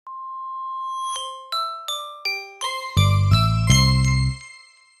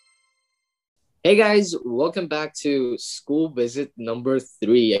Hey guys, welcome back to school visit number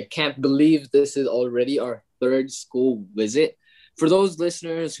three. I can't believe this is already our third school visit. For those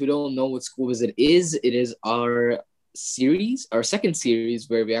listeners who don't know what school visit is, it is our series, our second series,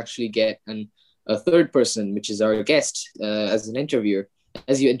 where we actually get a third person, which is our guest, as an interviewer,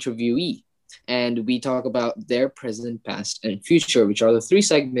 as your interviewee. And we talk about their present, past, and future, which are the three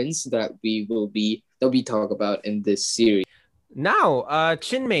segments that we talk about in this series. Now,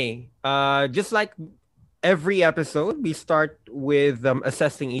 Chinmay, just like every episode, we start with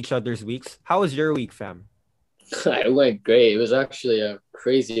assessing each other's weeks. How was your week, fam? It went great. It was actually a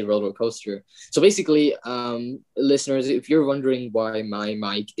crazy roller coaster. So basically, listeners, if you're wondering why my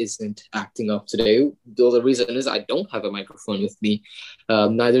mic isn't acting up today, the reason is I don't have a microphone with me.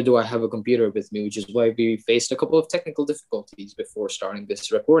 Neither do I have a computer with me, which is why we faced a couple of technical difficulties before starting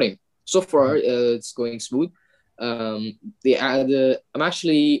this recording. So far, it's going smooth. I'm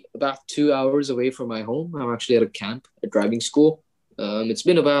actually about 2 hours away from my home. I'm actually at a camp, a driving school. It's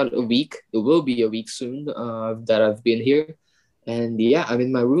been about a week. It will be a week soon that I've been here. And yeah, I'm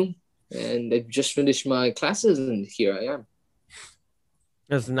in my room and I've just finished my classes and here I am.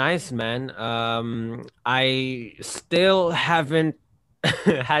 That's nice, man. I still haven't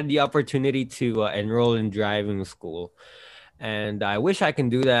had the opportunity to enroll in driving school, and I wish I can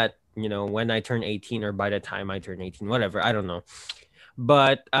do that. When I turn 18 or by the time I turn 18, whatever. I don't know.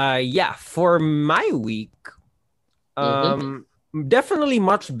 But yeah, for my week, Mm-hmm. Um, definitely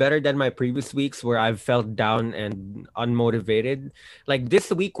much better than my previous weeks where I've felt down and unmotivated. Like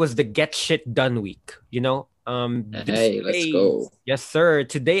this week was the get shit done week, this Hey, let's day, go. yes, sir.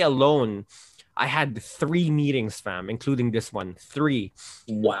 Today alone, I had three meetings, fam, including this one. Three.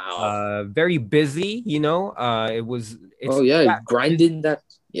 Wow. Very busy, Oh it's yeah, that, grinding that.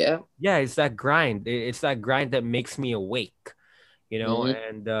 Yeah. yeah, it's that grind. It's that grind that makes me awake, Mm-hmm.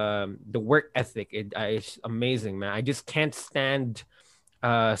 and the work ethic it's amazing, man. I just can't stand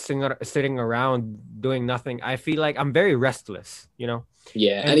sitting around doing nothing. I feel like I'm very restless,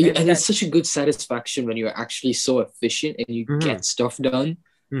 Yeah, and and that. it's such a good satisfaction when you're actually so efficient and you Mhm, get stuff done.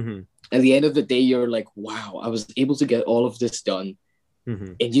 mhm, At the end of the day, you're like, wow, I was able to get all of this done.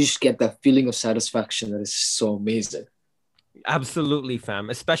 mhm. And you just get that feeling of satisfaction that is so amazing. Absolutely,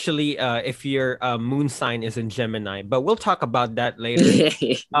 fam, especially if your moon sign is in Gemini, but we'll talk about that later.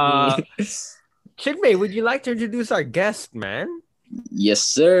 uh Chinmay, would you like to introduce our guest, man? Yes,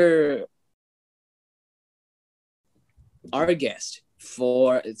 sir. Our guest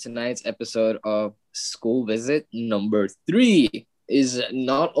for tonight's episode of School Visit number three is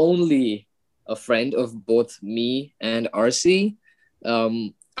not only a friend of both me and RC.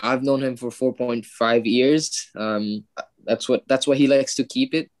 I've known him for 4.5 years. That's why he likes to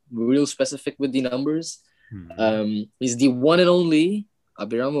keep it real specific with the numbers. Mhm. He's the one and only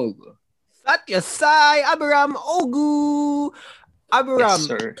Abiram Ogu. Satya Sai Abraham Ogu. Yes, Abraham,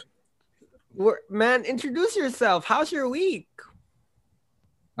 sir. man, introduce yourself. How's your week?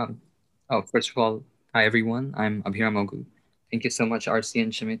 Um, First of all, hi everyone. I'm Abhiram Ogu. Thank you so much, RC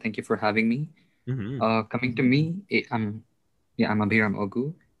and Shimei. Thank you for having me. Mhm. Coming to me, I'm Abhiram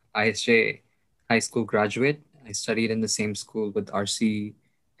Ogu, ISJ high school graduate. I studied in the same school with RC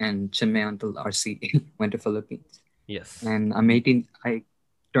and Chinmay until RC went to Philippines. Yes. And I'm 18. I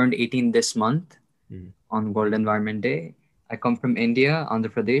turned 18 this month Mhm. on World Environment Day. I come from India,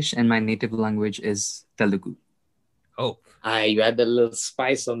 Andhra Pradesh, and my native language is Telugu. Oh, Hi, you had a little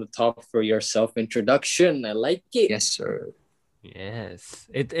spice on the top for your self introduction. I like it. Yes, sir. yes.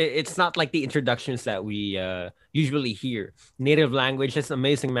 It's not like the introductions that we usually hear. Native language is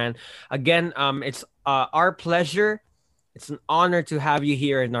amazing, man. Again, it's our pleasure. It's an honor to have you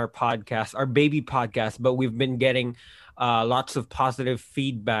here in our podcast, our baby podcast. But we've been getting lots of positive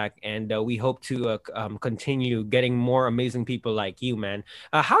feedback, and we hope to continue getting more amazing people like you, man.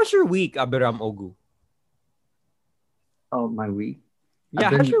 How's your week, Abiram Ogu? Oh, my week. I've Yeah,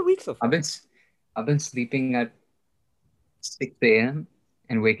 how's been your week so I've far? been s- I've been sleeping at 6 a.m.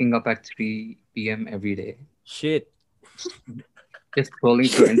 and waking up at 3 p.m. every day. Shit. Just scrolling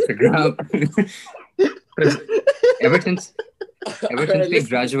through Instagram. Because ever since All ever right, since we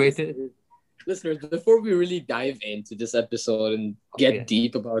graduated, listeners, before we really dive into this episode and oh get yeah,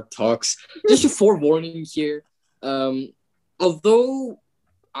 deep about talks, just a forewarning here. Um, although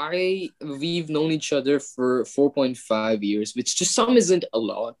we've known each other for 4.5 years, which to some isn't a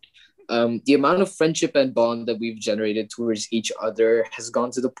lot. The amount of friendship and bond that we've generated towards each other has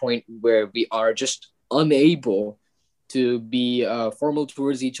gone to the point where we are just unable to be formal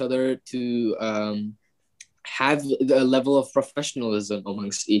towards each other, to have the level of professionalism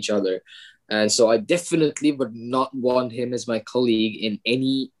amongst each other. And so I definitely would not want him as my colleague in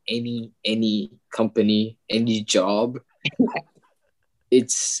any company, any job.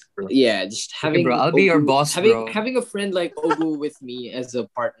 It's Bro. yeah, just Okay, having bro, I'll be your Ogu, boss, having bro. having a friend like Ogu with me as a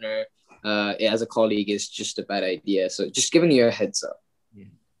partner, as a colleague is just a bad idea. So just giving you a heads up.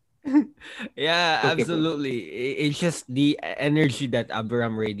 Yeah, Okay, bro. absolutely. It's just the energy that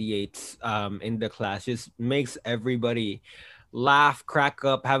Abraham radiates in the class just makes everybody laugh, crack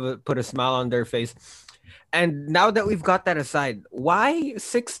up, put a smile on their face. And now that we've got that aside, why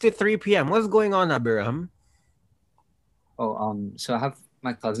 6 to 3 p.m.? What's going on, Abraham? So I have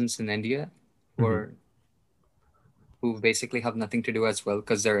my cousins in India Mhm. who basically have nothing to do as well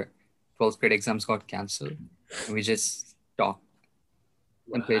because their 12th grade exams got cancelled, and we just talk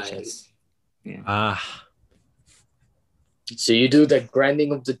and play chess. Yeah, Ah, So you do the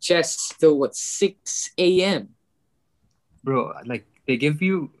grinding of the chess till what 6 a.m. bro. Like they give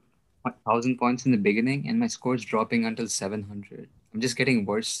you 1,000 points in the beginning, and my score's dropping until 700. I'm just getting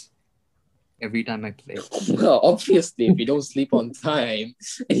worse every time I play. Well, obviously, if you don't sleep on time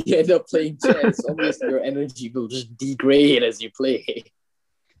and you end up playing chess, obviously your energy will just degrade as you play.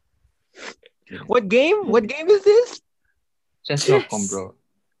 what game? What game is this? Chess.com, Chess. bro.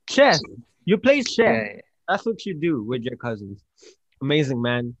 Chess. You play chess. Yeah, That's what you do with your cousins. Amazing,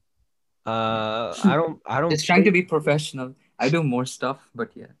 man. I don't just trying to be professional. I do more stuff,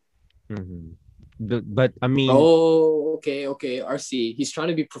 but yeah. Mhm. But I mean, Oh, okay. RC. He's trying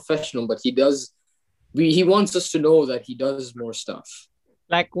to be professional, but he does. He wants us to know that he does more stuff.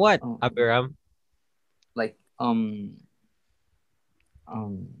 like what, Um, Abiram? like um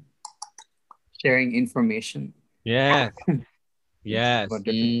sharing information Yes, yes. about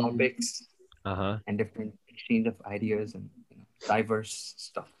different Mm, topics Uh-huh. and different exchange of ideas and diverse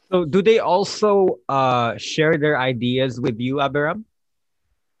stuff. So do they also share their ideas with you, Abiram?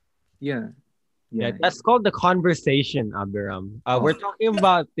 Yeah, Yeah, yeah, yeah. that's called the conversation, Abiram. We're Oh, talking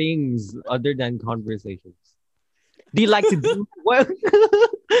about things other than conversations. Do you like to do well?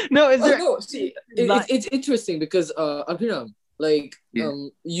 No, is Oh there no, see, like it's interesting because Abhiram, like yeah.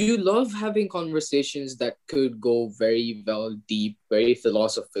 you love having conversations that could go very well deep, very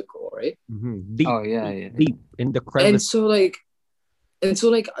philosophical, right? deep, Oh, yeah, deep, yeah, yeah. deep in the And crevice? so like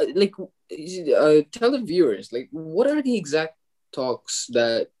tell the viewers like what are the exact talks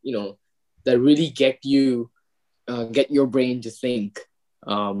that that really get your brain to think,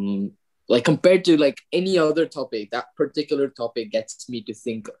 like compared to like any other topic, that particular topic gets me to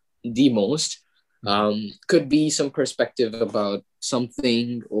think the most. Mhm. Could be some perspective about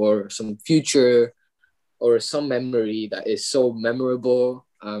something or some future or some memory that is so memorable,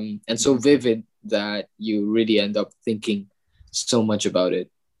 and so Mhm. vivid that you really end up thinking so much about it.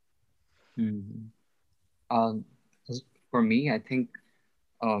 Mhm. Um, for me, I think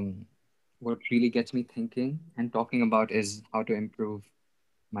um, what really gets me thinking and talking about is how to improve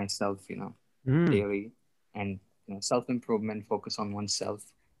myself, Mm, daily, and self-improvement, focus on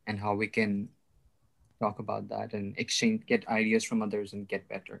oneself, and how we can talk about that and exchange, get ideas from others, and get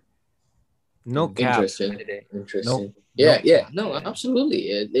better. no cap. By Interesting. the day. No, Interesting. no Yeah. cap. No, Yeah. absolutely.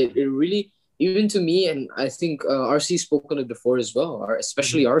 It really, even to me, and I think RC spoken it before as well, or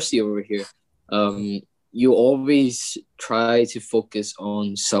especially Mhm. RC over here. You always try to focus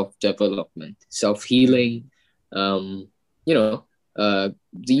on self development, self healing, um, the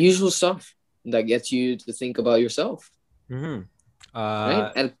usual stuff that gets you to think about yourself, Mhm.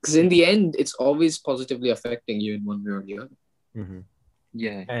 right? Uh, And because in the end, it's always positively affecting you in one way or the other. mhm.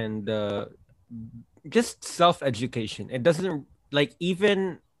 Yeah. And just self-education. It doesn't like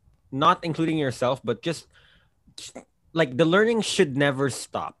even not including yourself, but just like the learning should never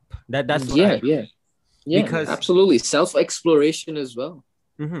stop. That's what I Yeah, because absolutely. Self exploration as well.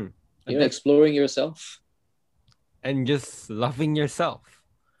 mhm. That Exploring yourself. and just loving yourself.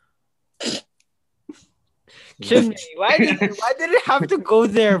 Chimney, why did it have to go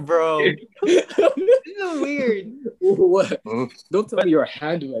there, bro? This is weird. What? Oof. Don't tell But me your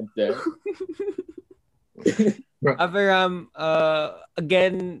hand went there. Bro, Aviram,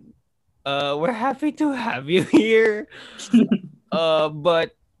 again, we're happy to have you here.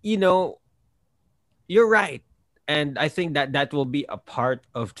 But you know, you're right. And I think that will be a part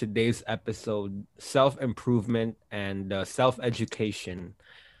of today's episode, self-improvement and self-education,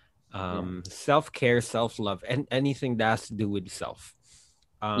 yeah, self-care, self-love, and anything that has to do with self.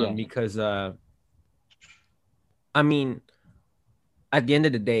 yeah, Because I mean, at the end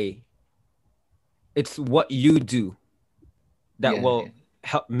of the day, it's what you do that yeah, yeah, will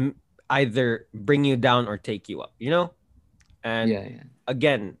help either bring you down or take you up, you know? And yeah, yeah.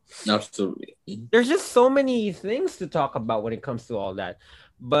 again, Absolutely. there's just so many things to talk about when it comes to all that.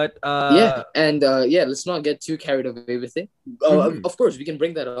 But Yeah, and let's not get too carried away with it. mhm. Of course, we can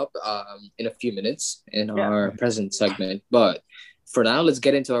bring that up in a few minutes in Yeah, our present segment. But for now, let's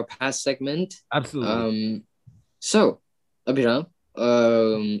get into our past segment. absolutely. So, Abhiram,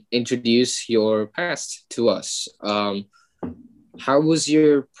 introduce your past to us. How was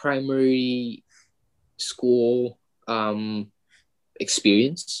your primary school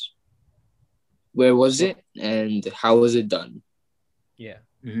experience? Where was So, it, and how was it done? Yeah.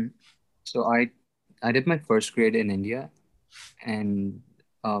 mhm. So I did my first grade in India, and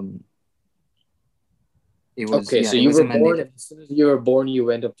um, Okay, so it you was were in my born, native. and as soon as you were born, you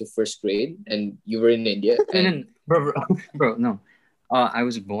went up to first grade, and you were in India. No, no, And no, bro, bro, no. I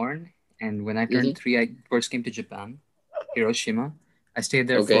was born, and when I turned Mhm. 3, I first came to Japan, Hiroshima. I stayed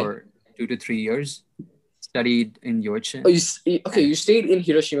there Okay. for 2 to 3 years. Studied in Oh, Yorchin. okay. And You stayed in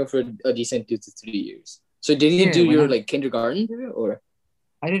Hiroshima for a decent 2 to 3 years. So did you yeah, do when your like kindergarten there, or?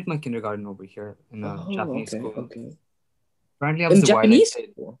 I did my kindergarten over here in a Oh, Japanese okay, school. okay. Apparently, I was In the violent Japanese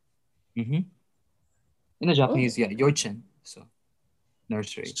kid. school. Hmm. In a Japanese, Oh, yeah, Yorchin. So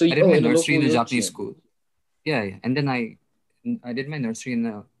nursery. so I did my in a nursery local in a Japanese Yorkshire. school. Yeah, yeah. And then I did my nursery in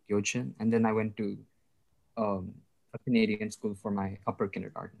a Yorchin, and then I went to um, a Canadian school for my upper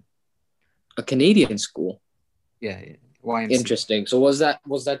kindergarten. A Canadian school. Yeah, yeah. YMC. Interesting. So was that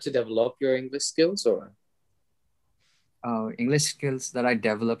to develop your English skills, or? English skills that I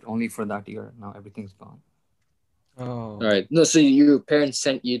developed only for that year. Now everything's gone. All Oh. right. No, so your parents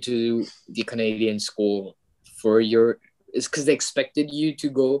sent you to the Canadian school for your is because they expected you to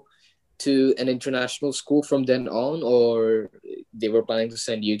go to an international school from then on, or they were planning to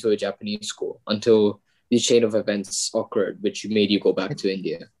send you to a Japanese school until the chain of events occurred, which made you go back I, to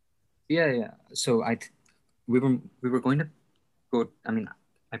India. yeah, yeah. So we were going to go. I mean,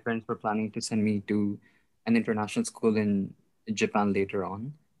 my parents were planning to send me to an international school in Japan later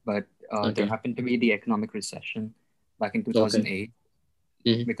on, but there Okay. happened to be the economic recession back in Okay. 2008,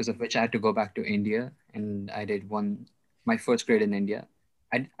 Hmm. because of which I had to go back to India, and I did my first grade in India.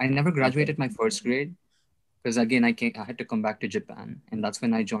 I never Okay. graduated my first grade because again I had to come back to Japan, and that's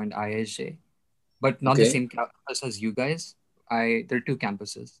when I joined ISJ, but not the Okay. same campus as you guys. There are two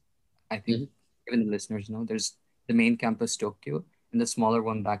campuses. I think Hmm. even the listeners know there's the main campus Tokyo and the smaller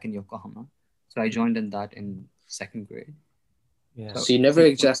one back in Yokohama. So I joined in that in second grade. Yeah. So So you never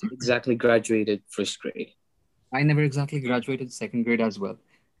exactly graduated first grade, I never exactly graduated second grade as well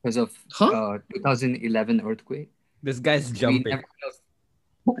because of huh? 2011 earthquake. This guy's We jumping. never,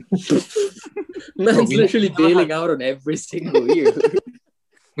 bro, Man's literally bailing out on every single year.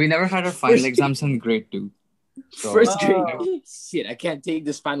 we never had our final First, exams in grade two. So first grade. Oh. Shit, I can't take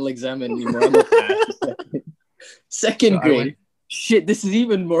this final exam anymore. I'm a pass. so Second I went. grade. Shit, this is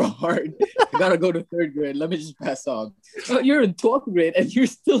even more hard. I gotta go to third grade. Let me just pass on. Oh, you're in 12th grade and you're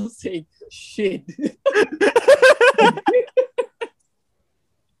still saying shit.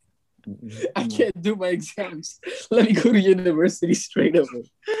 I can't do my exams. Let me go to university straight away.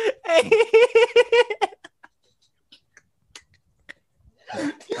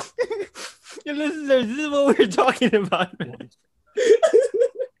 Your listeners, this is what we're talking about, man.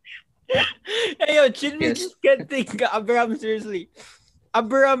 Hey, yo, Chinmay Yes. just can't take Abraham seriously.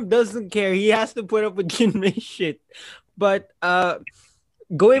 Abraham doesn't care. He has to put up with Chinmay shit. But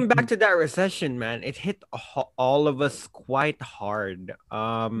going back to that recession, man, it hit all of us quite hard.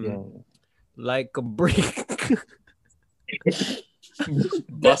 Yeah. Like a brick.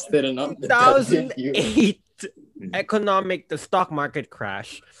 Busted enough. 2008 the stock market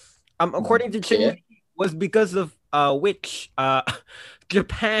crash. According to Yeah. Chinmay, was because of which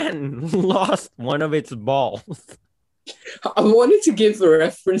Japan lost one of its balls. I wanted to give a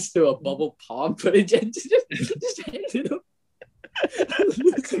reference to a bubble pop, but it just ended up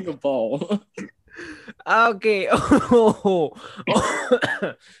losing a ball. Okay. Oh,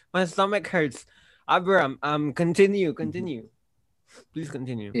 my stomach hurts. Abraham, continue. Please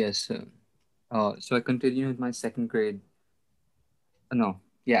continue. Yes. So I continued my second grade. No.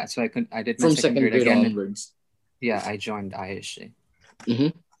 Yeah. I did my From second second grade grade again. onwards. Yeah. I joined ISJ.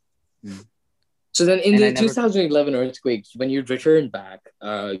 Mm-hmm. Mm. So then in And I the never. 2011 earthquake, when you returned back,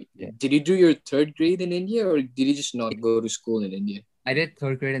 Yeah. did you do your third grade in India or did you just not go to school in India? I did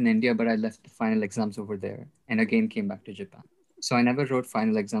third grade in India, but I left the final exams over there and again came back to Japan. So I never wrote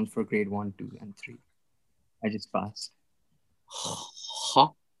final exams for grade 1, 2, and 3. I just passed. Huh?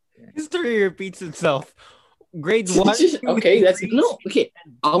 History repeats itself. Grade 1, 2, Okay, that's 3, no, okay.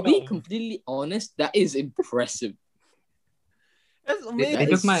 I'll be 12. completely honest. That is impressive. That's They amazing. That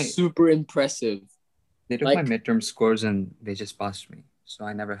took is my super impressive. they took my Like, midterm scores and they just passed me. So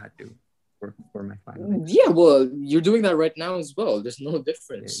I never had to. for my final. Yeah, well, you're doing that right now as well. There's no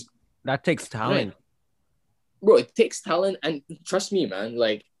difference. That takes talent. Bro, it takes talent, and trust me, man,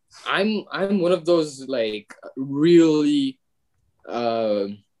 like I'm one of those like really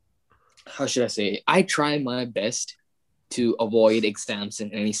how should I say? I try my best to avoid exams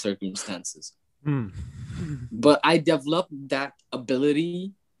in any circumstances. Mm. But I developed that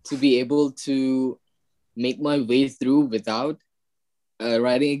ability to be able to make my way through without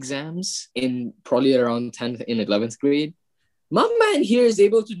writing exams in probably around 10th and 11th grade. My man here is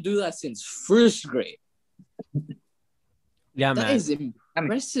able to do that since first grade. Yeah, That man. is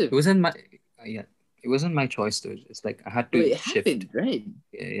impressive. It wasn't my it wasn't my choice though. It's like I had to It shift. happened, right?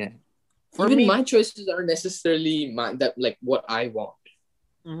 Yeah. For Even me, my choices aren't necessarily like what I want.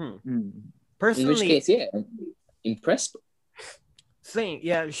 Mhm. Mm. In which Personally, case, yeah, I'm impressed. same.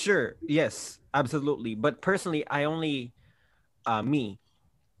 Yeah, sure. Yes, absolutely. But personally, I only, me,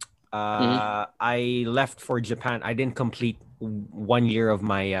 I left for Japan. I didn't complete 1 year of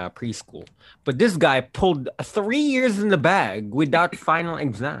my preschool. But this guy pulled 3 years in the bag without final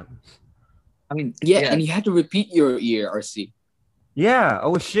exams. I mean, Yeah, and you had to repeat your year, RC. Yeah.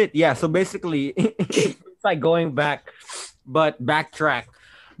 Oh shit. Yeah. So basically, it's like going back, but backtrack.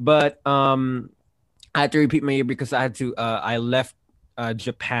 But I had to repeat my year because I had to. I left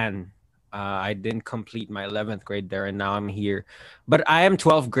Japan. I didn't complete my 11th grade there, and now I'm here. But I am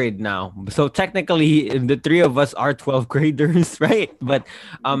 12th grade now, so technically, the three of us are 12th graders, right? But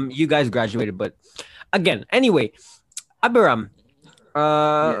you guys graduated. But again, anyway, Abiram.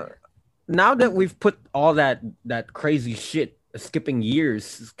 Yeah. Now that we've put all that crazy shit, skipping years,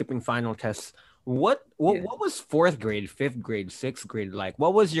 skipping final tests, what Yeah. what was fourth grade, fifth grade, sixth grade like?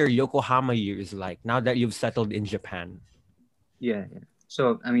 What was your Yokohama years like? Now that you've settled in Japan. Yeah.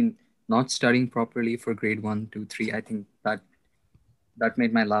 So I mean, not studying properly for grade 1, 2, 3. I think that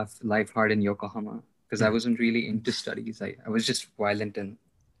made my life hard in Yokohama because I wasn't really into studies. I was just violent and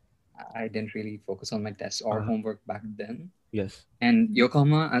I didn't really focus on my tests or homework back then. Yes. And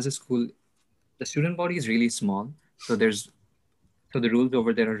Yokohama as a school, the student body is really small. So the rules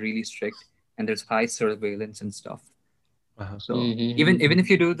over there are really strict and there's high surveillance and stuff. Uh-huh. So Mhm. even if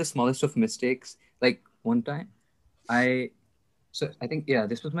you do the smallest of mistakes, like one time, I think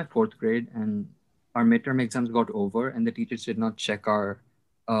this was my fourth grade and our midterm exams got over and the teachers did not check our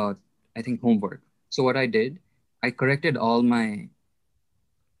I think homework. So what I did, I corrected all my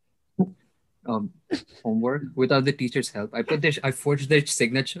homework without the teacher's help. I forged their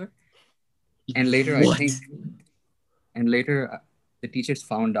signature, and later What? the teachers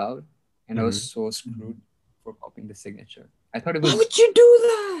found out, and I was Mhm. so screwed for copying the signature. I thought it Why was would you do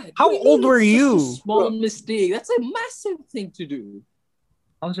that? How What do you old mean were it's such a you? small mistake. That's a massive thing to do.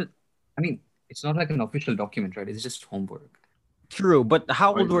 I was just, I mean, it's not like an official document, right? It's just homework. True, but how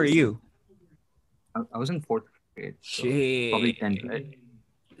old were you? I was in fourth grade, so Shit. probably 10th, right?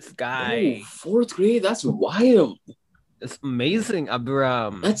 This Oh, guy. fourth grade? That's wild. It's amazing,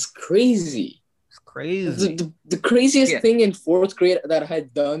 Abiram. That's crazy. It's crazy. The craziest Yeah. thing in fourth grade that I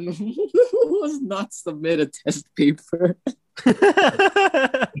had done was not submit a test paper.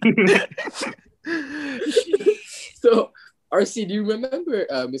 So, RC, do you remember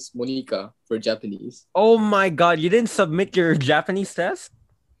Miss Monica for Japanese? Oh my god, you didn't submit your Japanese test?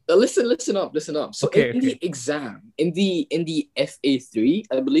 Listen up. So Okay, in the exam, in the FA3,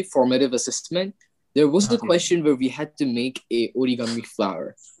 I believe formative assessment, there was a question where we had to make a origami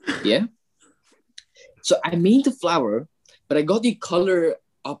flower. Yeah. So I made the flower, but I got the color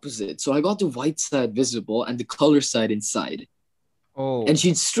opposite. So I got the white side visible and the color side inside. Oh. And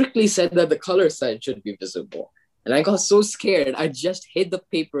she strictly said that the color side should be visible. And I got so scared, I just hid the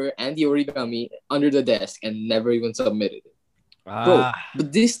paper and the origami under the desk and never even submitted it. Bro,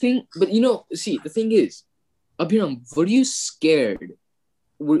 but see, the thing is, Abhiram, were you scared?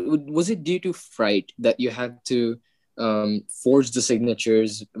 Was it due to fright that you had to forge the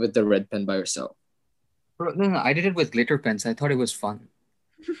signatures with the red pen by yourself? Bro, no, I did it with glitter pens. I thought it was fun.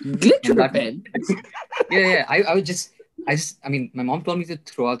 Glitter And that- pen? Yeah. I mean, my mom told me to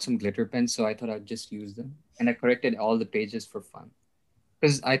throw out some glitter pens, so I thought I'd just use them. And I corrected all the pages for fun.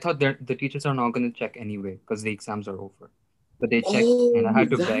 Because I thought the teachers are not going to check anyway, because the exams are over. But they checked, and I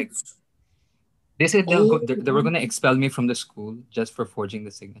had to beg. They said they were going to expel me from the school just for forging the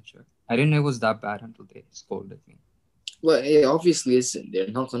signature. I didn't know it was that bad until they scolded me. Well, it obviously isn't. They're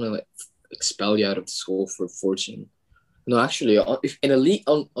not going to expel you out of school for forging. No, actually, if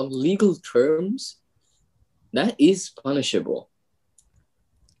on legal terms, that is punishable.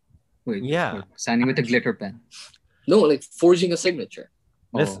 Wait, Yeah. signing with a glitter pen. No, like forging a signature.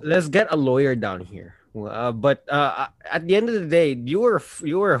 Let's get a lawyer down here. But at the end of the day, you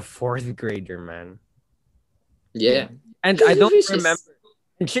were a fourth grader, man. Yeah. And I don't remember.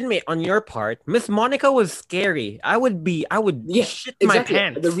 And Shinmei, on your part, Miss Monica was scary. I would Yeah, shit my exactly.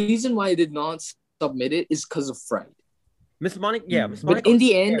 pants. The reason why I did not submit it is because of fright. Miss Monica, yeah, Miss But Monica. in was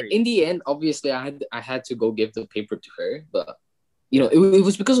the end, scary. obviously, I had to go give the paper to her. But it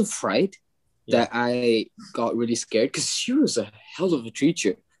was because of fright Yeah. that I got really scared because she was a hell of a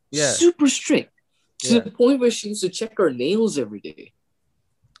teacher, Yeah. super strict to Yeah. the point where she used to check our nails every day.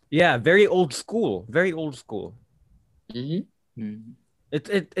 Yeah, very old school. Very old school. Mm.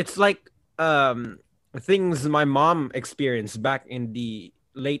 It's like things my mom experienced back in the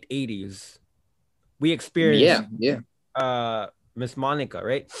late 80s. We experienced Yeah. Miss Monica,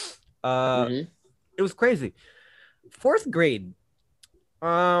 right? Mhm. It was crazy. Fourth grade. Wait,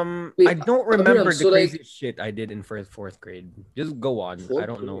 I don't Abhiram, remember so the like craziest shit I did in fourth grade. Just go on. I fourth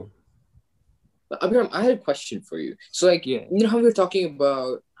don't grade. know. Abhiram, I had a question for you. So like Yeah. you know how we were talking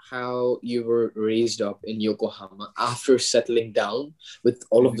about how you were raised up in Yokohama after settling down with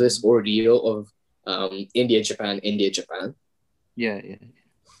all of this ordeal of India, Japan. Yeah.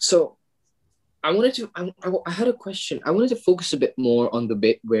 So I wanted to. I had a question. I wanted to focus a bit more on the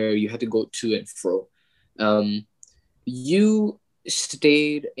bit where you had to go to and fro. You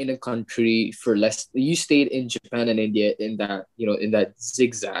stayed in a country for less. You stayed in Japan and India in that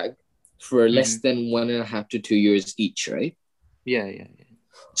zigzag for less than 1.5 to 2 years each, right? Yeah.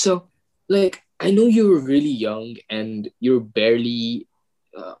 So, like, I know you were really young and you're barely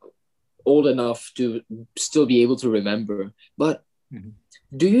uh, old enough to still be able to remember, but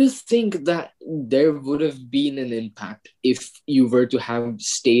do you think that there would have been an impact if you were to have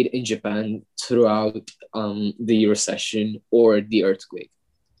stayed in Japan throughout the recession or the earthquake?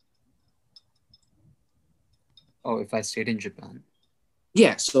 Oh, if I stayed in Japan.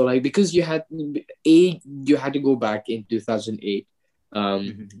 Yeah, so like because you had to go back in 2008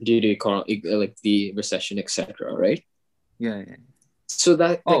 due to like the recession, etc., right? Yeah. So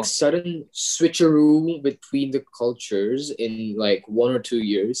that like Oh. sudden switcheroo between the cultures in like 1 or 2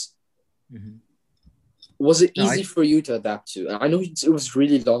 years, was it No, easy for you to adapt to? I know it was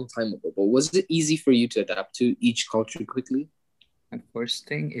really long time ago, but was it easy for you to adapt to each culture quickly? And first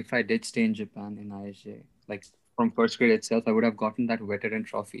thing, if I did stay in Japan in ISJ, like from first grade itself, I would have gotten that veteran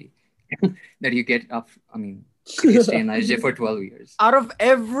trophy that you get up. I mean, if you stay in ISJ for 12 years. Out of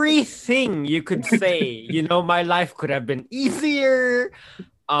everything you could say, my life could have been easier.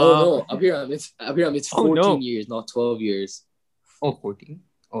 Oh no, Abhiram, it's Oh 14 no. years, not 12 years. Oh, 14?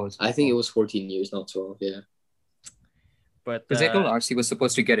 Oh, I think it was 14 years, not 12. Yeah. But because I told RC was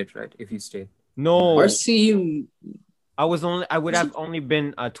supposed to get it, right? If you stayed. no, RC, I would have only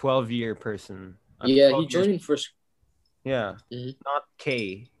been a 12-year person. Yeah, he joined in first. Yeah, not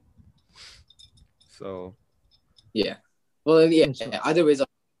K. So. Yeah. Well, yeah. Either ways,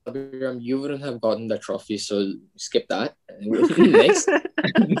 Abhiram, you wouldn't have gotten that trophy, so skip that. Next.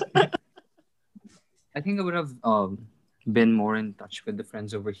 I think I would have been more in touch with the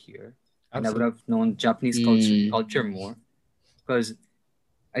friends over here. And I would Absolutely. have known Japanese culture more. Because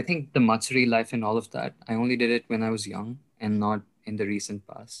I think the Matsuri life and all of that, I only did it when I was young and not in the recent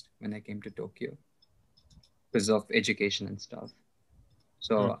past when I came to Tokyo because of education and stuff.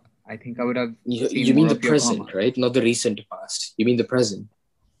 So I think I would have seen You more mean the of present, Yokohama. right? Not the recent past. You mean the present.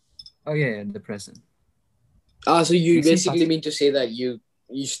 Oh, yeah, the present. So you Recent basically past. mean to say that you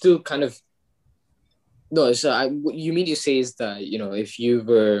still kind of... No, so what you mean to say is that, if you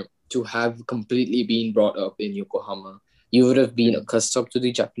were to have completely been brought up in Yokohama, you would have been accustomed to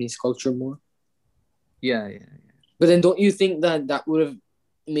the Japanese culture more? Yeah. But then don't you think that that would have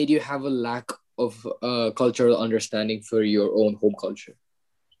made you have a lack of cultural understanding for your own home culture?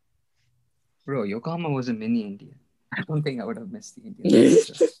 Bro, Yokohama was a mini India. I don't think I would have missed the Indian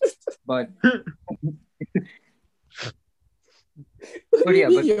culture. But yeah,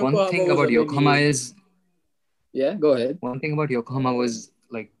 but one thing about Yokohama is... Yeah, go ahead. One thing about Yokohama was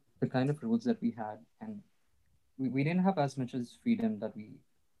like the kind of rules that we had, and we didn't have as much as freedom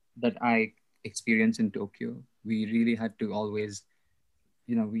that I experienced in Tokyo. We really had to always,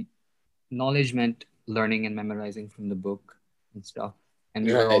 knowledge meant learning and memorizing from the book and stuff. And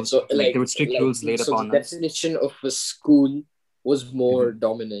we were all So there were strict rules laid upon the us. definition of a school was more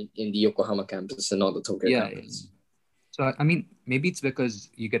dominant in the Yokohama campus and not the Tokyo campus. So I mean, maybe it's because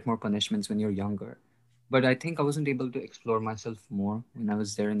you get more punishments when you're younger, but I think I wasn't able to explore myself more when I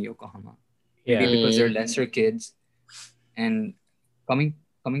was there in Yokohama. Maybe because there are lesser kids, and coming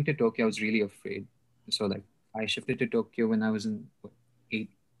to Tokyo, I was really afraid. So like I shifted to Tokyo when I was in 8th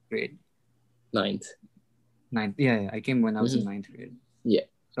grade. Ninth. Yeah, I came when I was in 9th grade. Yeah.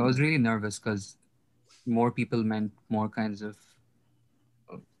 So I was really nervous because more people meant more kinds of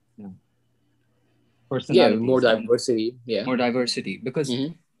you know, Yeah, more personalities and diversity. Yeah. more diversity. Because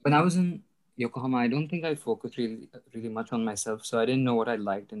Mm-hmm. when I was in Yokohama, I don't think I focused really much on myself. So I didn't know what I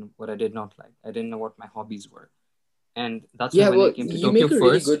liked and what I did not like. I didn't know what my hobbies were. And that's why Yeah. when I Well, came to you Tokyo make a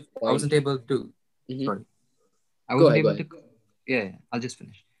really first, good I point. wasn't able to, Mm-hmm. sorry, I Go wasn't ahead. Go able to, ahead. yeah, I'll just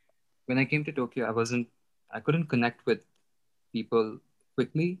finish. When I came to Tokyo, I couldn't connect with people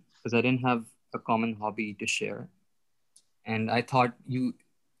quickly because I didn't have a common hobby to share. And I thought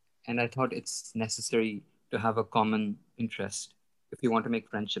it's necessary to have a common interest if you want to make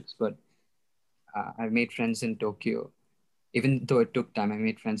friendships. But I made friends in Tokyo. Even though it took time, I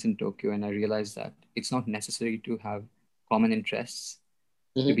made friends in Tokyo, and I realized that it's not necessary to have common interests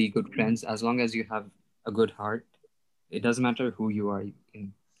to Mm-hmm. be good friends. As long as you have a good heart, it doesn't matter who you are,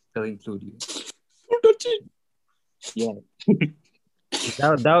 they'll include you. Yeah.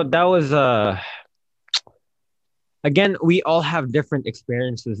 That was again, we all have different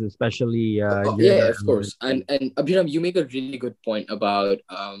experiences, especially Oh, during yeah, our of course. elementary. And Abhiram, you make a really good point about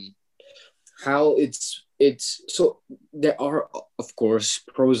how it's so there are of course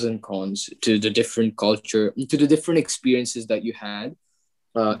pros and cons to the different culture, to the different experiences that you had,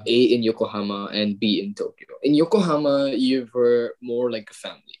 A in Yokohama and B in Tokyo. In Yokohama, you were more like a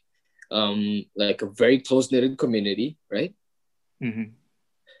family, like a very close knitted community, right? Mm-hmm.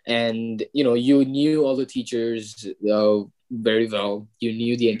 And you knew all the teachers very well. You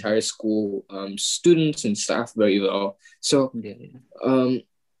knew the Mm-hmm. entire school, students and staff very well. So Yeah, yeah. um,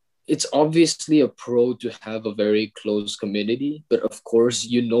 it's obviously a pro to have a very close community, but of course,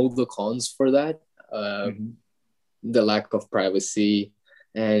 Mm-hmm. the cons for that. Uh, Mm-hmm. the lack of privacy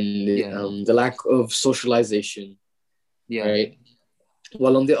and Yeah, the lack of socialization, yeah, right?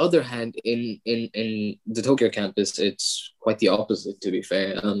 While on the other hand, in the Tokyo campus, it's quite the opposite. To be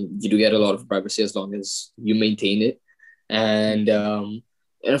fair, you do get a lot of privacy as long as you maintain it, and mm-hmm. um,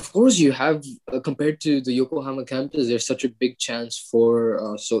 and of course you have compared to the Yokohama campus, there's such a big chance for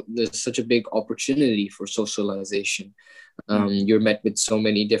so there's such a big opportunity for socialization. Mm-hmm. You're met with so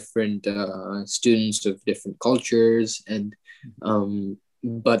many different students of different cultures, and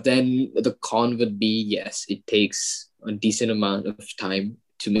but then the con would be, yes, it takes a decent amount of time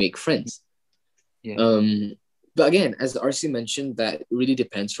to make friends. Yeah. Um, but again, as RC mentioned, that really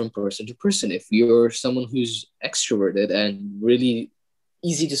depends from person to person. If you're someone who's extroverted and really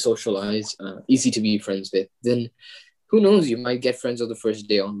easy to socialize, easy to be friends with, then who knows, you might get friends on the first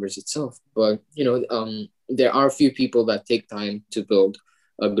day onwards itself. But there are a few people that take time to build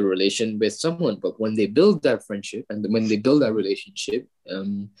a good relation with someone, but when they build that friendship and when they build that relationship,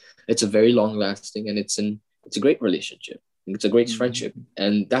 it's a very long lasting, and it's a great relationship. It's a great friendship, Mm-hmm.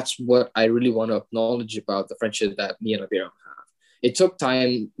 and that's what I really want to acknowledge about the friendship that me and Abiram have. It took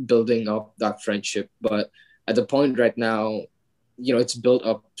time building up that friendship, but at the point right now, it's built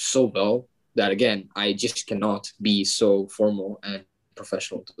up so well that again, I just cannot be so formal and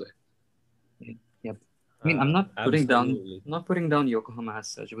professional to it. Yeah. Yep. I mean, Absolutely. I'm not putting down Yokohama as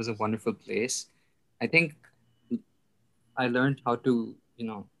such. It was a wonderful place. I think I learned how to,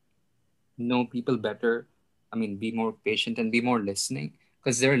 know people better. I mean, be more patient and be more listening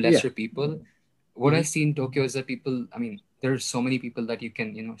because there are Yeah. lesser people. What I Mm-hmm. see in Tokyo is that people, I mean, there are so many people that you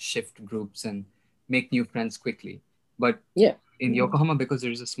can, shift groups and make new friends quickly. But Yeah. in Yokohama, because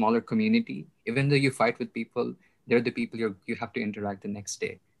there's a smaller community, even though you fight with people, they're the people you have to interact the next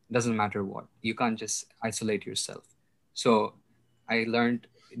day. It doesn't matter what. You can't just isolate yourself. So I learned,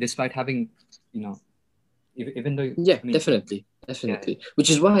 despite having, you know, even though, Yeah, I mean, definitely. yeah, Definitely. Which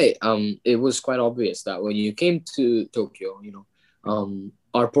is why it was quite obvious that when you came to Tokyo,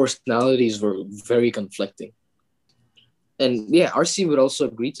 our personalities were very conflicting. And yeah, RC would also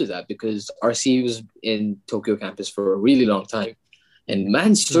agree to that because RC was in Tokyo campus for a really long time. And mhm, man,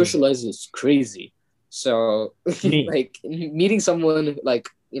 Hmm. socializing is crazy. So Me. like meeting someone like,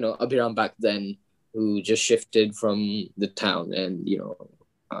 Abiram back then, who just shifted from the town and,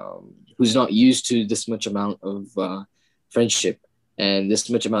 who's not used to this much amount of friendship and this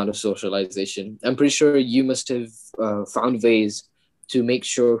much amount of socialization. I'm pretty sure you must have found ways to make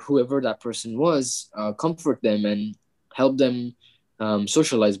sure whoever that person was, comfort them and help them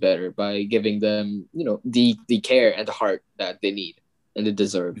socialize better by giving them, the care and the heart that they need and they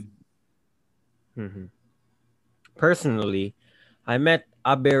deserve. mhm, Hmm. Personally, I met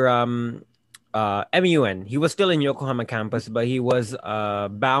Abiram MUN. He was still in Yokohama campus, but he was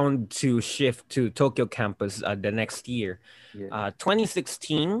bound to shift to Tokyo campus the next year. yeah,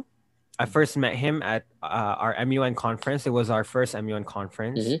 2016, I mhm, first met him at our MUN conference. It was our first MUN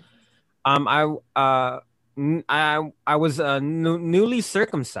conference. Mm-hmm. I was newly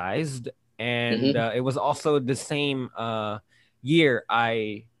circumcised, and it was also the same year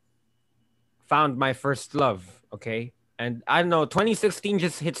I found my first love. Okay. And I don't know, 2016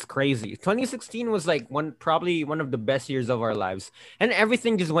 just hits crazy. 2016 was like probably one of the best years of our lives, and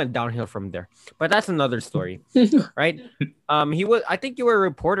everything just went downhill from there. But that's another story, right? I think you were a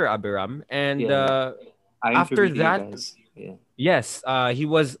reporter, Abiram, and Yeah. I after interviewed you that, guys. Yeah. yes, he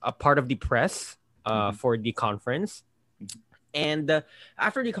was a part of the press for the conference, and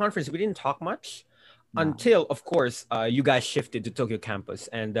after the conference, we didn't talk much No. until, of course, you guys shifted to Tokyo campus,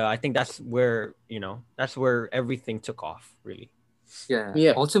 and I think that's where everything took off, really. Yeah.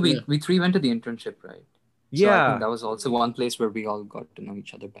 Yeah, Also, we three went to the internship, right? So I Yeah. think that was also one place where we all got to know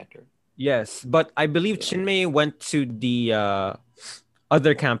each other better. Yes, but I believe Chinmay went to the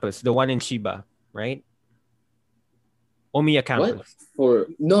other campus, the one in Shiba, right? Omiya campus.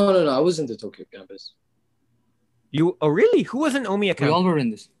 No, I was in the Tokyo campus. Oh really? Who was in Omiya We campus? all were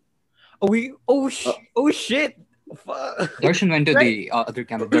in this. Shit. Fuck. Darshan went to Right. the other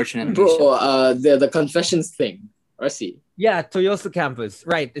campus. Darshan and Bro, Nisha. the confessions thing. RC. Yeah, Toyosu campus.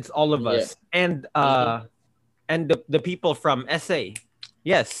 Right, it's all of Yeah. us. And the people from SA.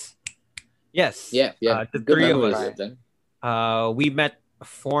 Yes. Yes. Yeah. The Good three of memories us. with them. We met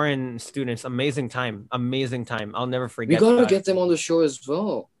foreign students. Amazing time. I'll never We forget gotta that. get them on the show as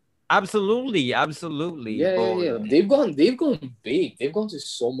well. Absolutely. Yeah. They've gone big. They've gone to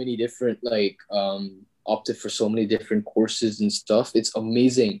so many different opted for so many different courses and stuff. It's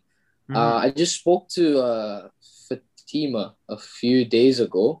amazing. I just spoke to Fatima a few days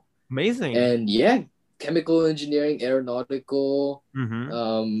ago, Amazing. and yeah, chemical engineering, aeronautical.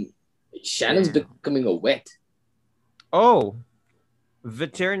 Shannon's becoming a wet. Oh,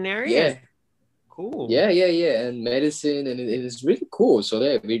 veterinarian. Yeah. Cool. Yeah, and medicine, and it is really cool. So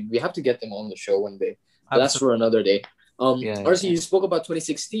yeah, we have to get them on the show one day. But that's for another day. RC, you spoke about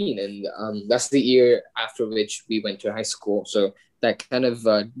 2016, and that's the year after which we went to high school. So that kind of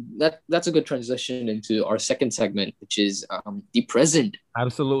that's a good transition into our second segment, which is the present.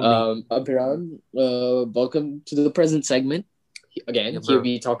 Absolutely. Abhiram, welcome to the present segment. Again, here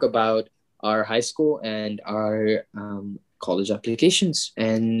we talk about our high school and our college applications,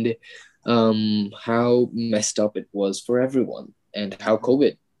 and how messed up it was for everyone, and how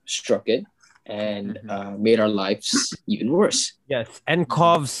COVID struck it and made our lives even worse. Yes,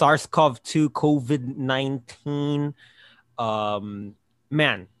 nCoV, SARS-CoV-2, COVID-19.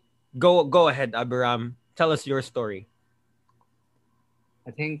 Man, go ahead, Abiram. Tell us your story.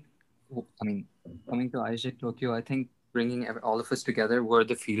 I think, coming to IJ Tokyo, I think bringing all of us together were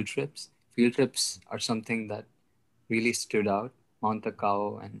the field trips. Field trips are something that really stood out. Mount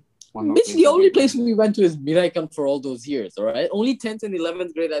Takao and one more It's the only place we went to is Miraikan for all those years, all right? Only 10th and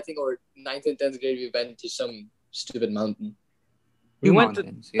 11th grade, I think, or 9th and 10th grade, we went to some stupid mountain. We went to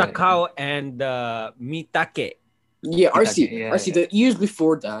Takao and Mitake. Yeah, RC, yeah, RC, the years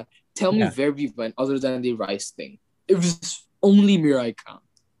before that, tell me where we went other than the rice thing. It was only Miraikan.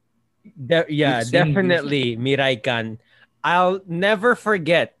 Definitely Miraikan. I'll never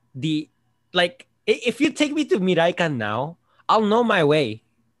forget if you take me to Miraikan now, I'll know my way.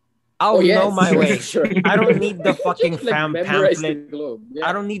 Know my way. Sure. I don't need the fucking pamphlet. Yeah.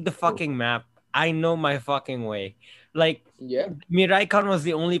 I don't need the fucking map. I know my fucking way. Miraikan was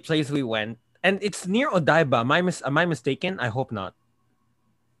the only place we went, and it's near Odaiba. Am I mistaken? I hope not.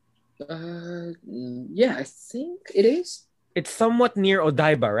 Yeah, I think it is. It's somewhat near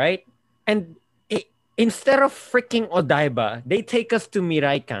Odaiba, right? And instead of freaking Odaiba, they take us to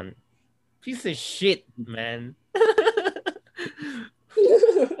Miraikan. Piece of shit, man.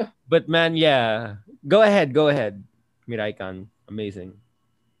 But man, yeah. Go ahead. Miraikan. Amazing.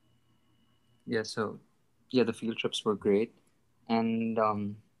 Yeah, so the field trips were great. And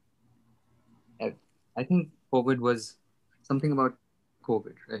I think COVID was something about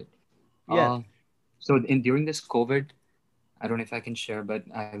COVID, right? Yeah. So during this COVID, I don't know if I can share, but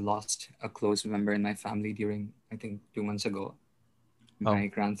I lost a close member in my family during, I think, 2 months ago. My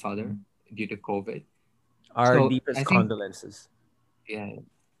grandfather, due to COVID. Our deepest condolences. Yeah.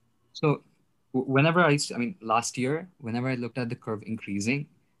 So last year, whenever I looked at the curve increasing,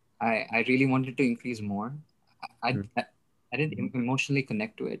 I really wanted to increase more. I didn't emotionally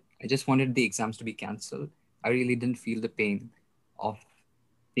connect to it. I just wanted the exams to be canceled. I really didn't feel the pain of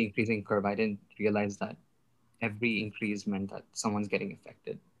the increasing curve. I didn't realize that every increase meant that someone's getting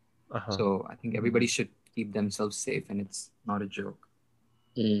affected. So I think everybody should keep themselves safe, and it's not a joke.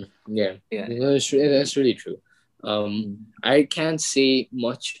 Yeah. That's really true. I can't say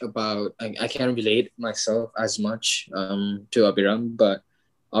much about. I can't relate myself as much to Abiram, but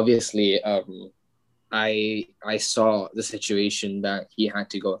obviously, I saw the situation that he had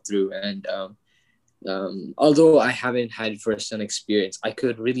to go through, and although I haven't had first-hand experience, I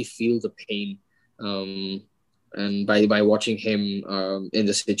could really feel the pain. Um, and by watching him in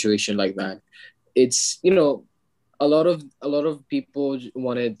the situation like that, it's, a lot of people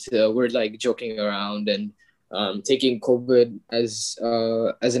wanted to, were like joking around and taking COVID as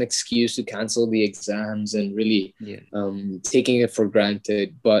an excuse to cancel the exams, and really Yeah. taking it for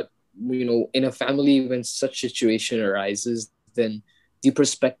granted. But in a family, when such situation arises, then the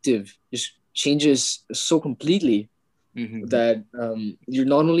perspective just changes so completely, Mm-hmm. that you're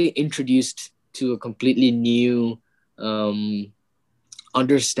not only introduced to a completely new um,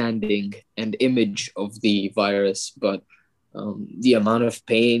 understanding and image of the virus, but the amount of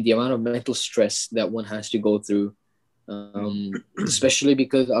pain, the amount of mental stress that one has to go through, especially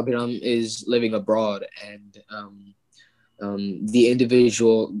because Abhiram is living abroad, and the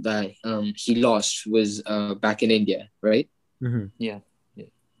individual that he lost was back in India, right? Mm-hmm. Yeah. Yeah.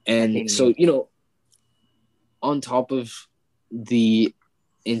 And Same so, here. on top of the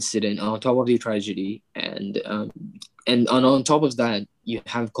incident, on top of the tragedy, and on top of that, you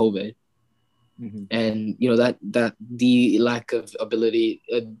have COVID, Mm-hmm. and that the lack of ability,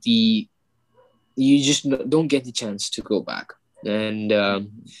 the you just don't get the chance to go back, and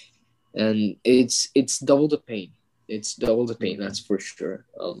Mm-hmm. it's double the pain. It's double the pain, Mm-hmm. that's for sure.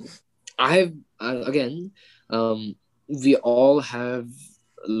 I've again, we all have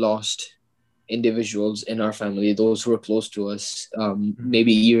lost individuals in our family, those who are close to us, Mm-hmm.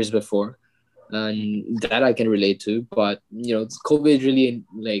 maybe years before, and that I can relate to. But COVID really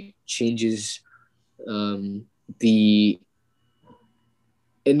like changes um, the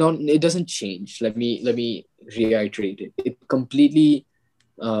it doesn't change. Let me reiterate it.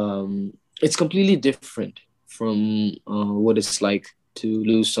 It's completely different from what it's like to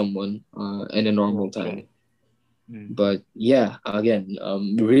lose someone in a normal Right. time. Right. Mm-hmm. But yeah, again,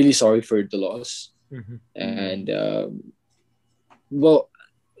 really sorry for the loss, Mm-hmm. Mm-hmm. and well,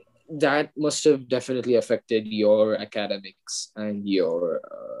 that must have definitely affected your academics and your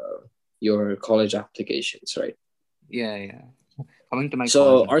college applications, right? Yeah. Yeah. Coming to my college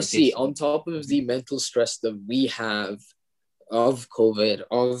So RC, on application. top of Mm-hmm. the mental stress that we have of COVID,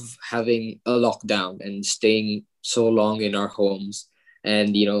 of having a lockdown and staying so long in our homes,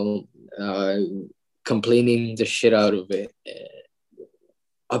 and complaining the shit out of it,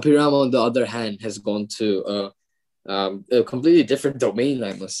 Abhiram, on the other hand, has gone to a completely different domain,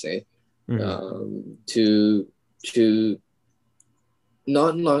 I must say, Mm-hmm. to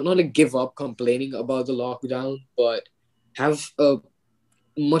not to give up complaining about the lockdown, but have a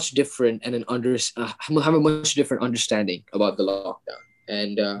much different and have a much different understanding about the lockdown,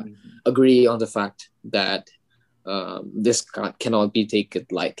 and Mm-hmm. agree on the fact that this cannot be taken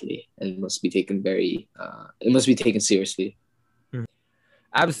lightly, and must be taken it must be taken seriously.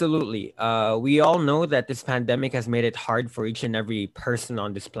 Absolutely. We all know that this pandemic has made it hard for each and every person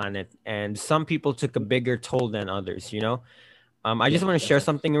on this planet, and some people took a bigger toll than others. I just Yeah, want to share definitely.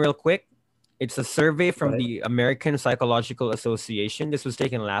 something real quick. It's a survey Go from ahead. the American Psychological Association. This was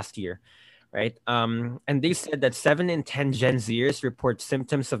taken last year, right? And they said that 7 in 10 Gen Zers report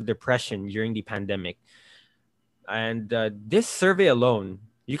symptoms of depression during the pandemic. And this survey alone,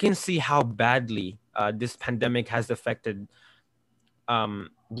 you can see how badly this pandemic has affected um,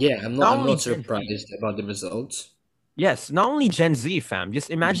 Yeah, I'm not not I'm only not Gen Z. surprised about the results. Yes, not only Gen Z, fam. Just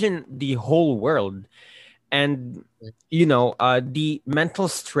imagine the whole world, and the mental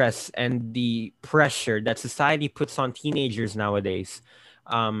stress and the pressure that society puts on teenagers nowadays,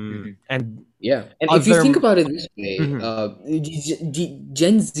 Mm-hmm. and Yeah, and if you think other. about it this way, Mhm.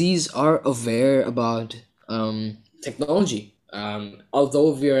 Gen Zs are aware about technology. Although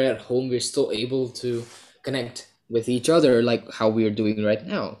we are at home, we're still able to connect with each other, like how we are doing right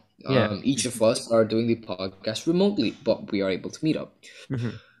now. Yeah. Each of us are doing the podcast remotely, but we are able to meet up.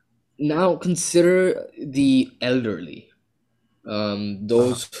 Hmm. Now, consider the elderly, Uh-huh.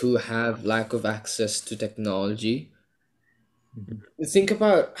 those who have lack of access to technology. Mm-hmm. Think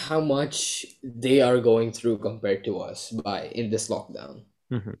about how much they are going through compared to us by in this lockdown.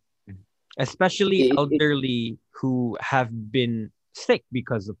 Hmm. Especially It elderly who have been sick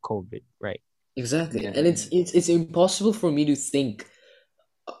because of COVID, right? exactly, Yeah. and it's impossible for me to think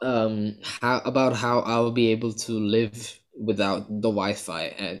how I'll be able to live without the Wi-Fi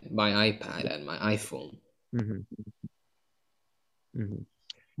and my iPad and my iPhone. Hmm. Hmm.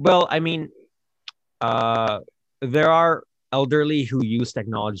 Well, I mean, uh, there are elderly who use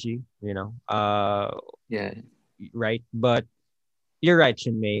technology, Yeah. right? But you're right,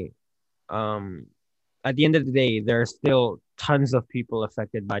 Chinmay. Um, at the end of the day, there are still tons of people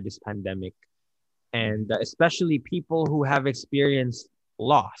affected by this pandemic. and especially people who have experienced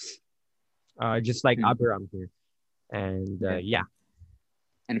loss, just like Mm. Abiram here. And Yeah. yeah,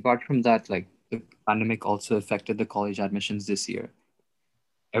 And apart from that, like the pandemic also affected the college admissions this year.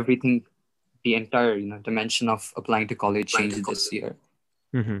 Everything, the entire, dimension of applying to college changed this year.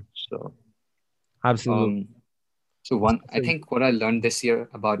 mhm, So, absolutely. um, so one, I So, think what I learned this year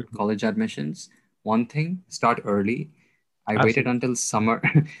about mhm, college admissions, one thing, start early. I waited absolutely. until summer.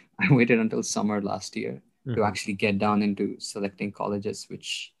 I waited until summer last year to Mhm, actually get down into selecting colleges,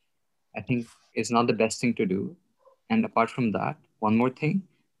 which I think is not the best thing to do. And apart from that, one more thing,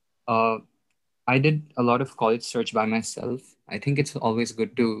 uh, I did a lot of college search by myself. I think it's always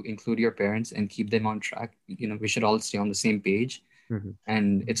good to include your parents and keep them on track. We should all stay on the same page. mhm. And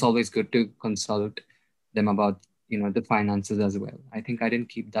it's always good to consult them about, the finances as well. I think I didn't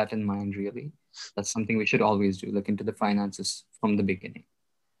keep that in mind really. That's something we should always do, look into the finances from the beginning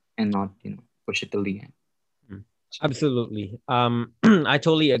and not, push it till the end. Mm. Absolutely. I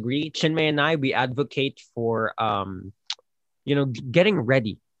totally agree. Chinmay and I, we advocate for getting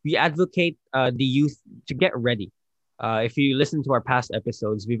ready. We advocate the youth to get ready. If you listen to our past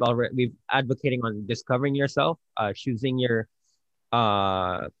episodes, we've advocating on discovering yourself, choosing your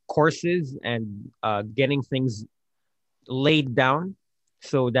courses, and getting things laid down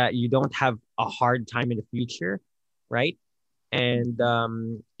so that you don't have a hard time in the future, right? And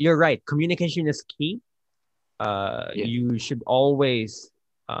you're right. Communication is key. Yeah. You should always,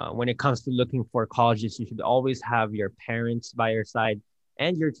 when it comes to looking for colleges, you should always have your parents by your side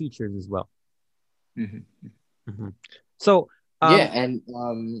and your teachers as well. Hmm. Mhm. So, Yeah, um, and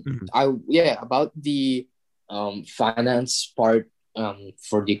mhm, about the finance part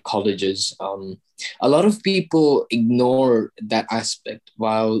for the colleges. A lot of people ignore that aspect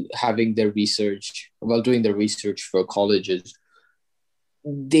while doing their research for colleges.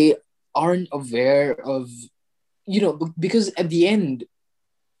 They aren't aware of, because at the end,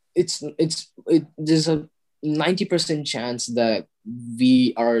 there's a 90% chance that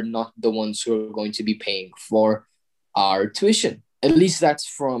we are not the ones who are going to be paying for our tuition. At least that's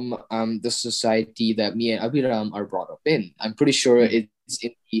from the society that me and Abiram are brought up in. I'm pretty sure Hmm.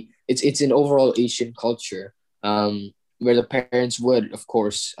 it's in overall Asian culture, where the parents would, of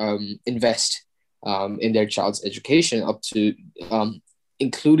course, invest in their child's education up to,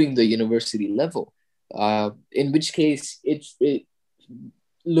 including the university level. In which case,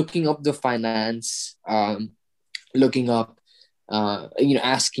 looking up the finance, looking up,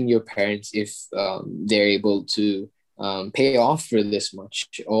 asking your parents if they're able to pay off for this much,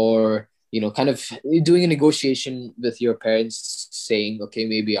 or kind of doing a negotiation with your parents, saying, okay,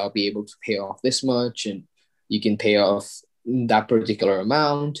 maybe I'll be able to pay off this much, and you can pay off that particular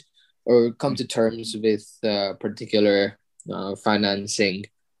amount, or come to terms with particular financing,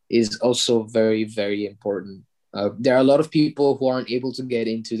 is also very, very important. There are a lot of people who aren't able to get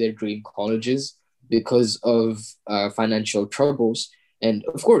into their dream colleges because of financial troubles. And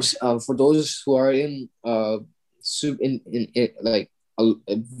of course, for those who are in like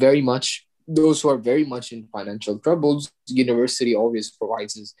very much those who are very much in financial troubles, university always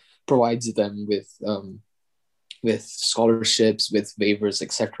provides them with scholarships, with waivers,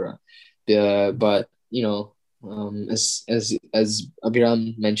 etc. But as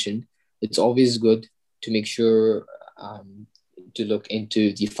Abiram mentioned, it's always good to make sure, to look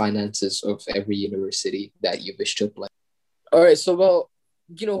into the finances of every university that you wish to apply. All right, so well,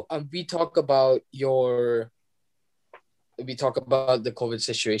 we talk about the COVID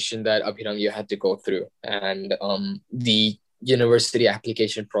situation that Abhiram you had to go through, and the university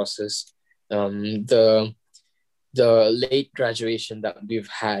application process, the late graduation that we've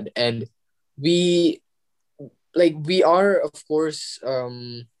had, and we we are, of course,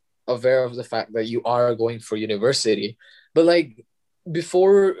 aware of the fact that you are going for university, but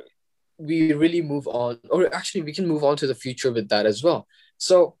before we really move on, or actually we can move on to the future with that as well.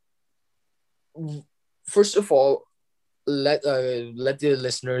 So first of all, let the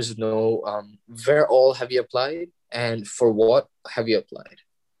listeners know, where all have you applied and for what have you applied.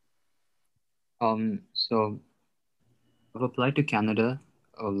 So I've applied to Canada,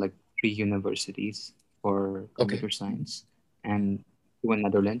 like 3 universities for Okay. computer science, and two in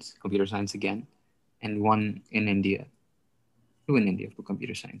Netherlands, computer science again, and one in India, two in India for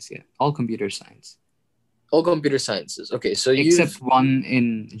computer science. Yeah, all computer science, All computer sciences. Okay, so except you've one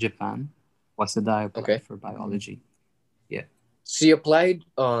in Japan. Waseda, I applied okay. for biology. Yeah, So you applied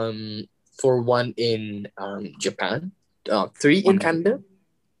for one in Japan, three in one in Canada, Japan,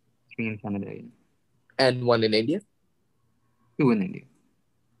 three in Canada, yeah. and one in India, Two in India.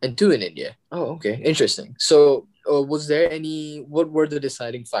 and two in India. Oh, okay, interesting. So was there any, what were the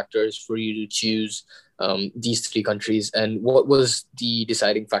deciding factors for you to choose these three countries, and what was the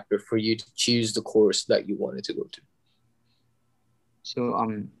deciding factor for you to choose the course that you wanted to go to? So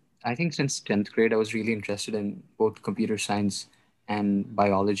I think since 10th grade, I was really interested in both computer science and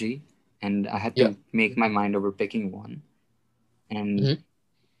biology, and I had Yeah. to make my mind over picking one. And Mhm.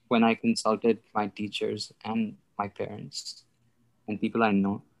 when I consulted my teachers and my parents and people I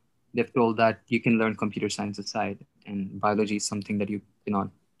know, they've told that you can learn computer science aside, and biology is something that you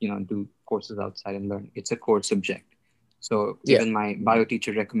cannot, do courses outside and learn. It's a core subject. So Yeah. even my bio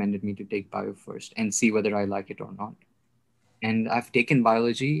teacher recommended me to take bio first and see whether I like it or not. And I've taken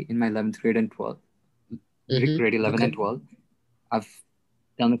biology in my 11th grade and 12th, grade 11 and Okay. 12. I've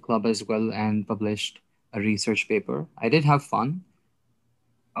done a club as well and published a research paper. I did have fun,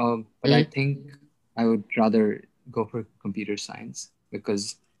 but I Mhm. think I would rather go for computer science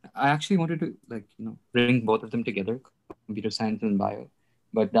because I actually wanted to bring both of them together, computer science and bio,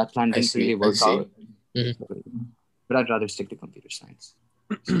 but that plan didn't I really see. work I out. see. Mhm. So, but I'd rather stick to computer science.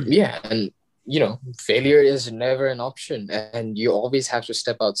 Yeah, and failure is never an option, and you always have to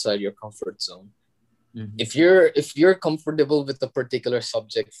step outside your comfort zone. Mm-hmm. If you're comfortable with a particular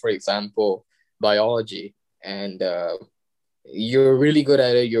subject, for example, biology, and you're really good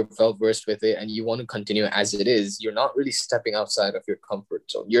at it, you're well versed with it, and you want to continue as it is, you're not really stepping outside of your comfort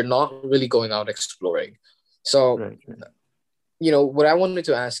zone. You're not really going out exploring. So, Right, right. what I wanted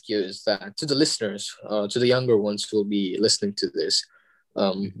to ask you is that to the listeners, to the younger ones who will be listening to this,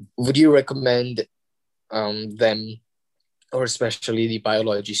 Mm-hmm. would you recommend them, or especially the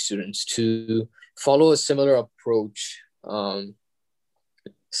biology students, to follow a similar approach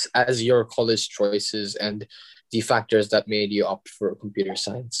as your college choices and the factors that made you opt for computer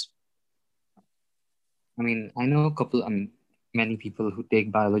science? I mean, I know many people who take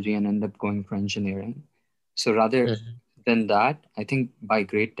biology and end up going for engineering. So rather Mhm. than that, I think by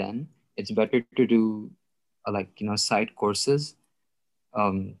grade 10, it's better to do side courses,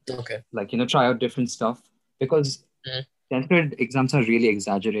 um, Okay. try out different stuff because Mhm. 10th grade exams are really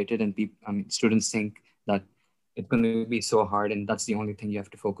exaggerated and students think that it's going to be so hard and that's the only thing you have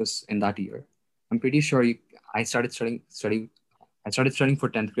to focus in that year. I'm pretty sure I started studying for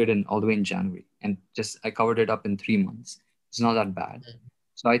 10th grade and all the way in January and just I covered it up in 3 months. It's not that bad.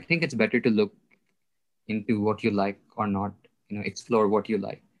 So I think it's better to look into what you like or not, explore what you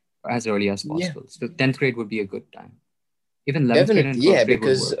like as early as Yeah, possible. So 10th grade would be a good time. Even 11th grade and definitely. Yeah, 12th grade would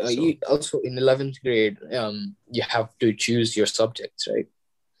because work. you So, also in 11th grade, you have to choose your subjects, right?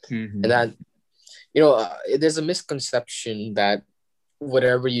 And mm-hmm. that, there's a misconception that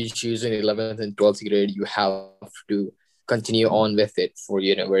whatever you choose in 11th and 12th grade, you have to continue on with it for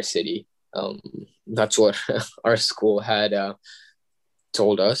university. Um, that's what our school had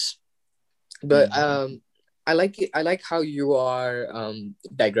told us. But Mm-hmm. I like it. I like how you are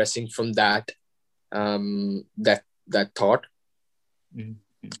digressing from that thought,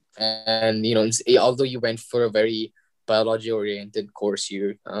 Mm-hmm. and although you went for a very biology oriented course,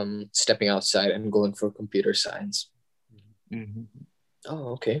 you're stepping outside and going for computer science. Mm-hmm. Oh,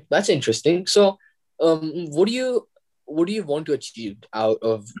 okay, that's interesting. So, what do you want to achieve out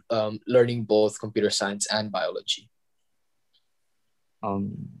of learning both computer science and biology?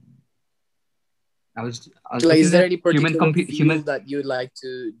 Um, I was Like, is looking there at any particular field that you'd like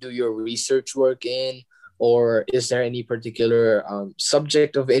to do your research work in, or is there any particular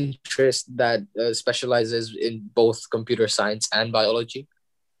subject of interest that specializes in both computer science and biology?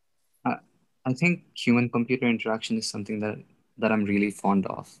 I, I think human computer interaction is something that I'm really fond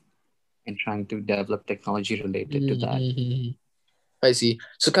of and trying to develop technology related to that. Mhm. I see.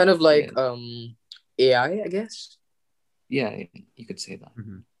 So kind of like Yeah, AI, I guess. yeah, you could say that.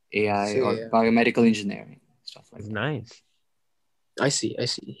 Mhm. AI So or yeah. biomedical engineering, stuff like It's that. nice. I see. I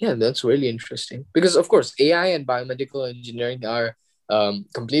see. Yeah, that's really interesting because, of course, AI and biomedical engineering are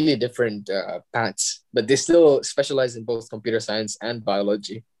completely different paths, but they still specialize in both computer science and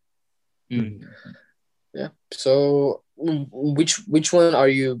biology. Mhm. Mm-hmm. Yeah. So, which one are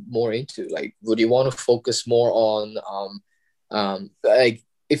you more into? Like, would you want to focus more on like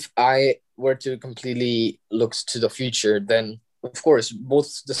if I were to completely look to the future, then of course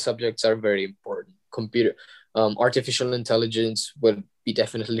both the subjects are very important. Artificial intelligence would be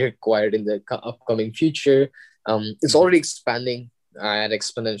definitely required in the upcoming future. It's Mm-hmm. already expanding at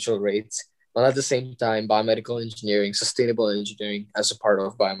exponential rates. And at the same time, biomedical engineering, sustainable engineering as a part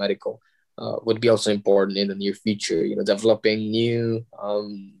of biomedical would be also important in the near future. Developing new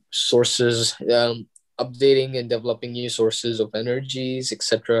sources, updating and developing new sources of energies,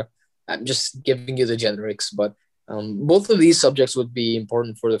 etc. I'm just giving you the generics, but Both of these subjects would be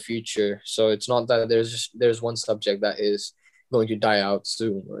important for the future. So it's not that there's one subject that is going to die out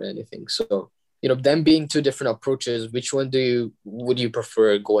soon or anything. So them being two different approaches, which one would you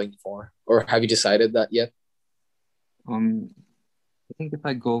prefer going for, or have you decided that yet? I think if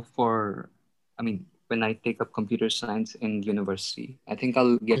I go for, I mean, when I take up computer science in university, I think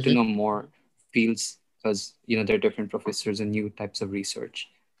I'll get to know more fields because there are different professors and new types of research.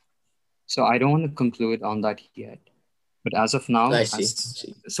 So I don't want to conclude on that yet. But as of now, I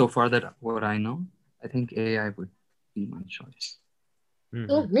see. So far that what I know, I think AI would be my choice.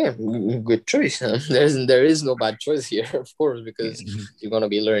 Oh yeah, good choice. There is no bad choice here, of course, because you're gonna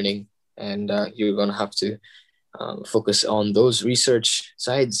be learning and you're gonna have to focus on those research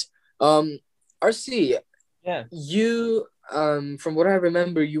sides. RC, Yeah. you from what I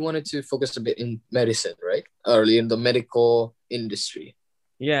remember, you wanted to focus a bit in medicine, right? Early in the medical industry.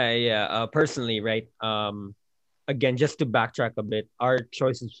 Yeah. Personally, right? Again, just to backtrack a bit, our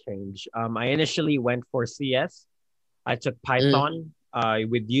choices change. I initially went for CS. I took Python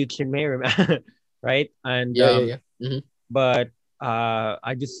with you, Chinmay, right? And Yeah. but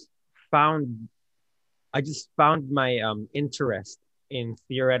I just found my interest in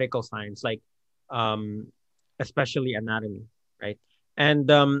theoretical science, like especially anatomy, right? And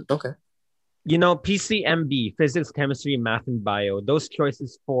Okay. PCMB, physics, chemistry, math, and bio. Those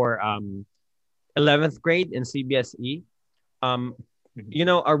choices for 11th grade in CBSE.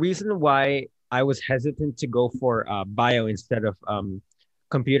 A reason why I was hesitant to go for bio instead of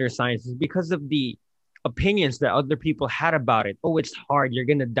computer science is because of the opinions that other people had about it. Oh, it's hard. You're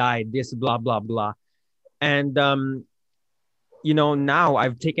gonna die. This, blah blah blah. And now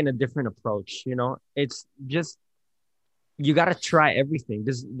I've taken a different approach. It's just you gotta try everything.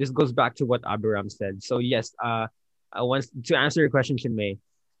 This goes back to what Abiram said. So yes, I want to answer your question, Chinmay.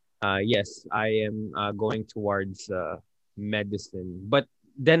 Yes, I am going towards medicine. But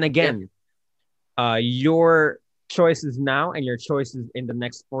then again, your choices now and your choices in the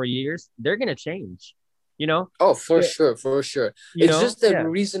next 4 years, they're gonna change. Oh, for sure. It's just the Yeah.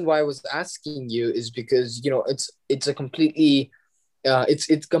 reason why I was asking you is because it's a completely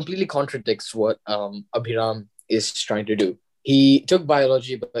it completely contradicts what Abhiram is trying to do. He took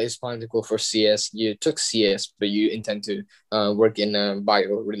biology, but is planning to go for CS. You took CS, but you intend to work in a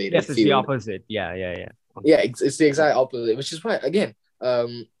bio-related Yes, it's the field. opposite. Yeah. Yeah, it's the exact opposite, which is why, again,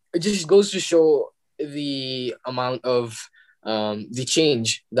 it just goes to show the amount of the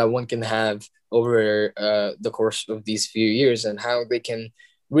change that one can have over the course of these few years, and how they can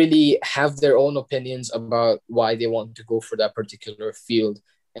really have their own opinions about why they want to go for that particular field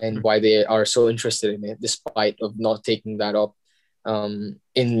and why they are so interested in it, despite of not taking that up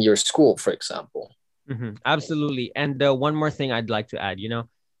in your school, for example. Absolutely. And one more thing I'd like to add,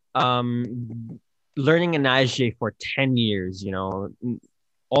 learning an ISJ for 10 years,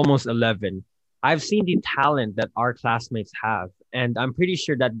 almost 11, I've seen the talent that our classmates have. And I'm pretty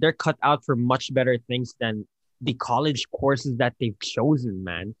sure that they're cut out for much better things than the college courses that they've chosen,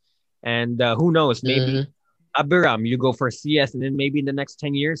 man. And who knows, maybe Abiram, you go for CS, and then maybe in the next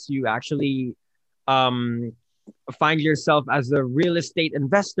 10 years, you actually find yourself as a real estate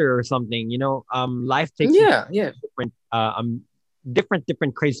investor or something. Life takes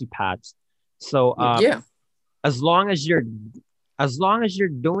different crazy paths. So as long as you're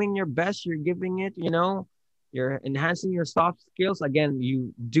doing your best, you're giving it, you're enhancing your soft skills. Again,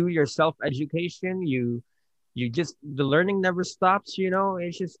 you do your self education. You just, the learning never stops.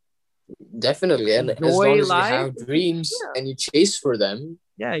 It's just definitely, and as long as you have dreams and you chase for them.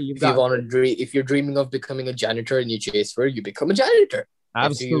 Yeah, if you're dreaming of becoming a janitor and you chase for it, you become a janitor.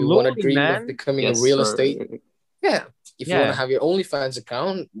 Absolutely, if you want to dream man. of becoming a real estate, if you want to have your OnlyFans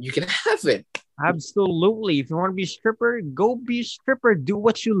account, you can have it. Absolutely. If you want to be a stripper, go be a stripper. Do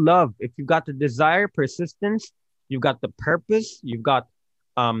what you love. If you got the desire, persistence, you've got the purpose, you've got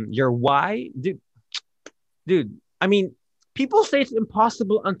your why, dude. I mean, people say it's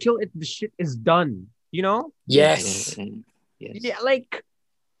impossible until the shit is done. Yes. Yeah, like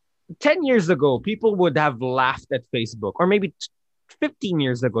 10 years ago, people would have laughed at Facebook, or maybe 15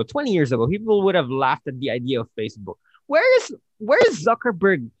 years ago, 20 years ago, people would have laughed at the idea of Facebook. Where is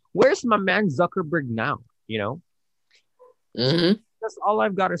Zuckerberg? Where's my man Zuckerberg now? That's all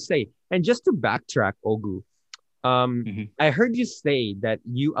I've got to say. And just to backtrack, Ogu, I heard you say that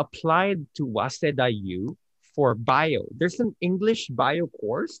you applied to Waseda U for bio. There's an English bio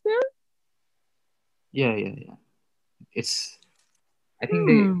course there? Yeah. I think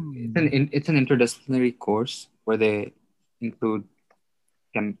it's an interdisciplinary course where they include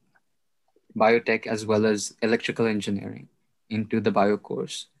biotech as well as electrical engineering into the bio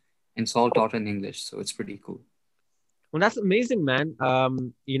course. And it's all taught in English, so it's pretty cool. Well, that's amazing, man.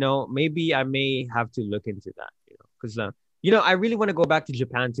 Maybe I may have to look into that, because I really want to go back to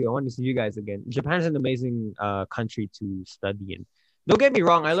Japan too. I want to see you guys again. Japan's an amazing country to study in. Don't get me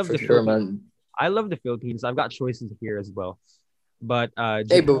wrong, I love For the sure, Philippines. man. I love the Philippines. I've got choices here as well. But Hey,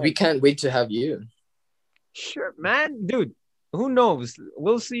 but Japan, we can't wait to have you. sure, man, dude. Who knows?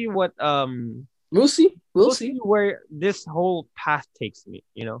 We'll see what We'll see. We'll we'll see see. where this whole path takes me.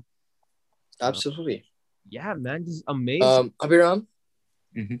 So, Absolutely. yeah, man, this is amazing. Abiram,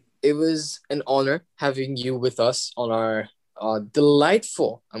 Mhm. it was an honor having you with us on our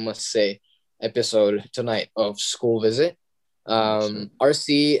delightful, I must say, episode tonight of School Visit. Sure.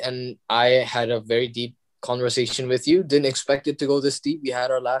 RC and I had a very deep conversation with you. Didn't expect it to go this deep. We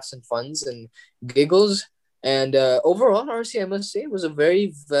had our laughs and funs and giggles. And overall, RC, I must say, it was a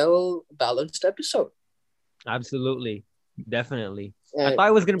very well balanced episode. Absolutely, definitely. I And thought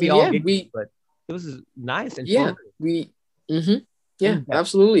it was gonna be all yeah, games, but it was nice and yeah, fun. we, mm-hmm, yeah, In-depth.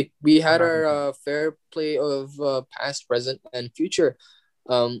 absolutely. We had About our it. fair play of past, present, and future.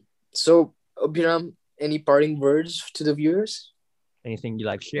 So, Abhiram, any parting words to the viewers? Anything you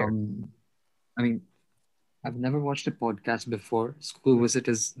like share? I mean, I've never watched a podcast before. School Visit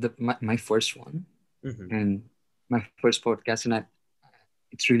is my first one Mm-hmm. and my first podcast, and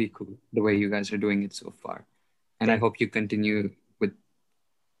it's really cool the way you guys are doing it so far. And I hope you continue with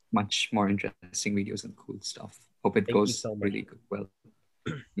much more interesting videos and cool stuff. Hope it Thank you goes so much. really good. Well,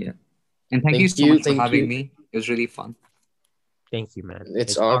 yeah. And thank you Thank so you, much for thank having you. me. It was really fun. Thank you, man.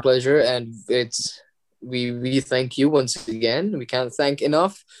 It's It's our our pleasure, and we thank you once again. We can't thank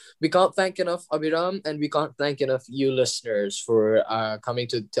enough. We can't thank enough Abiram, and we can't thank enough you listeners for coming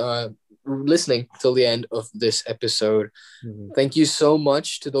to listening till the end of this episode. Mhm. Thank you so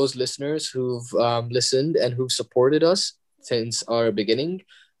much to those listeners who've listened and who've supported us since our beginning.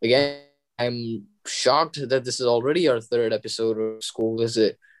 Again, I'm shocked that this is already our third episode of School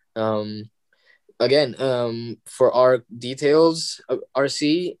Visit. Um, Again, for our details,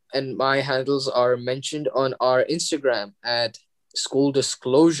 RC and my handles are mentioned on our Instagram at School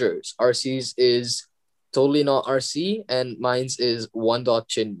Disclosures. RC's is totally not RC, and mine's is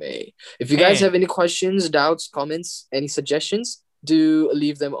one.chinmay. If you guys And have any questions, doubts, comments, any suggestions, do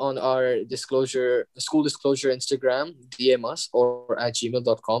leave them on our school disclosure Instagram, DM us, or at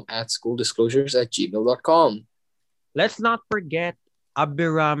gmail.com at schooldisclosures@gmail.com. let's not forget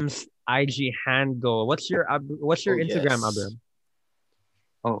Abiram's IG handle. What's your Oh, Instagram, yes. Abiram?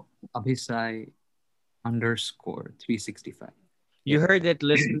 Oh, Abhisai underscore 365. You Yeah. heard it,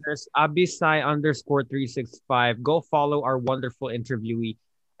 listeners. Abisai_365. Go follow our wonderful interviewee.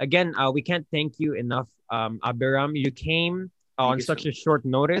 Again, we can't thank you enough, Abiram. You came Thank on you so such a much. short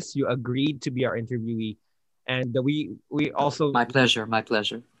notice. You agreed to be our interviewee, and we also My pleasure. My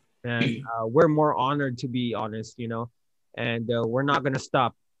pleasure. and we're more honored, to be honest. And we're not gonna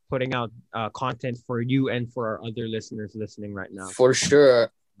stop putting out content for you and for our other listeners listening right now. For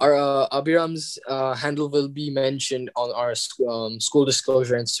sure. Our Abiram's handle will be mentioned on our school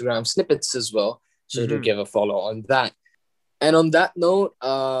disclosure Instagram snippets as well. So do Mhm. give a follow on that. And on that note,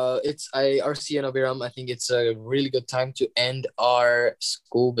 it's RC and Abiram. I think it's a really good time to end our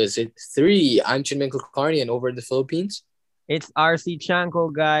School Visit 3. I'm Chinmay Kulkarni, and over in the Philippines. It's RC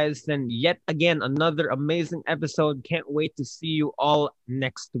Chanko, guys, and yet again another amazing episode. Can't wait to see you all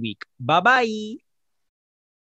next week. Bye bye.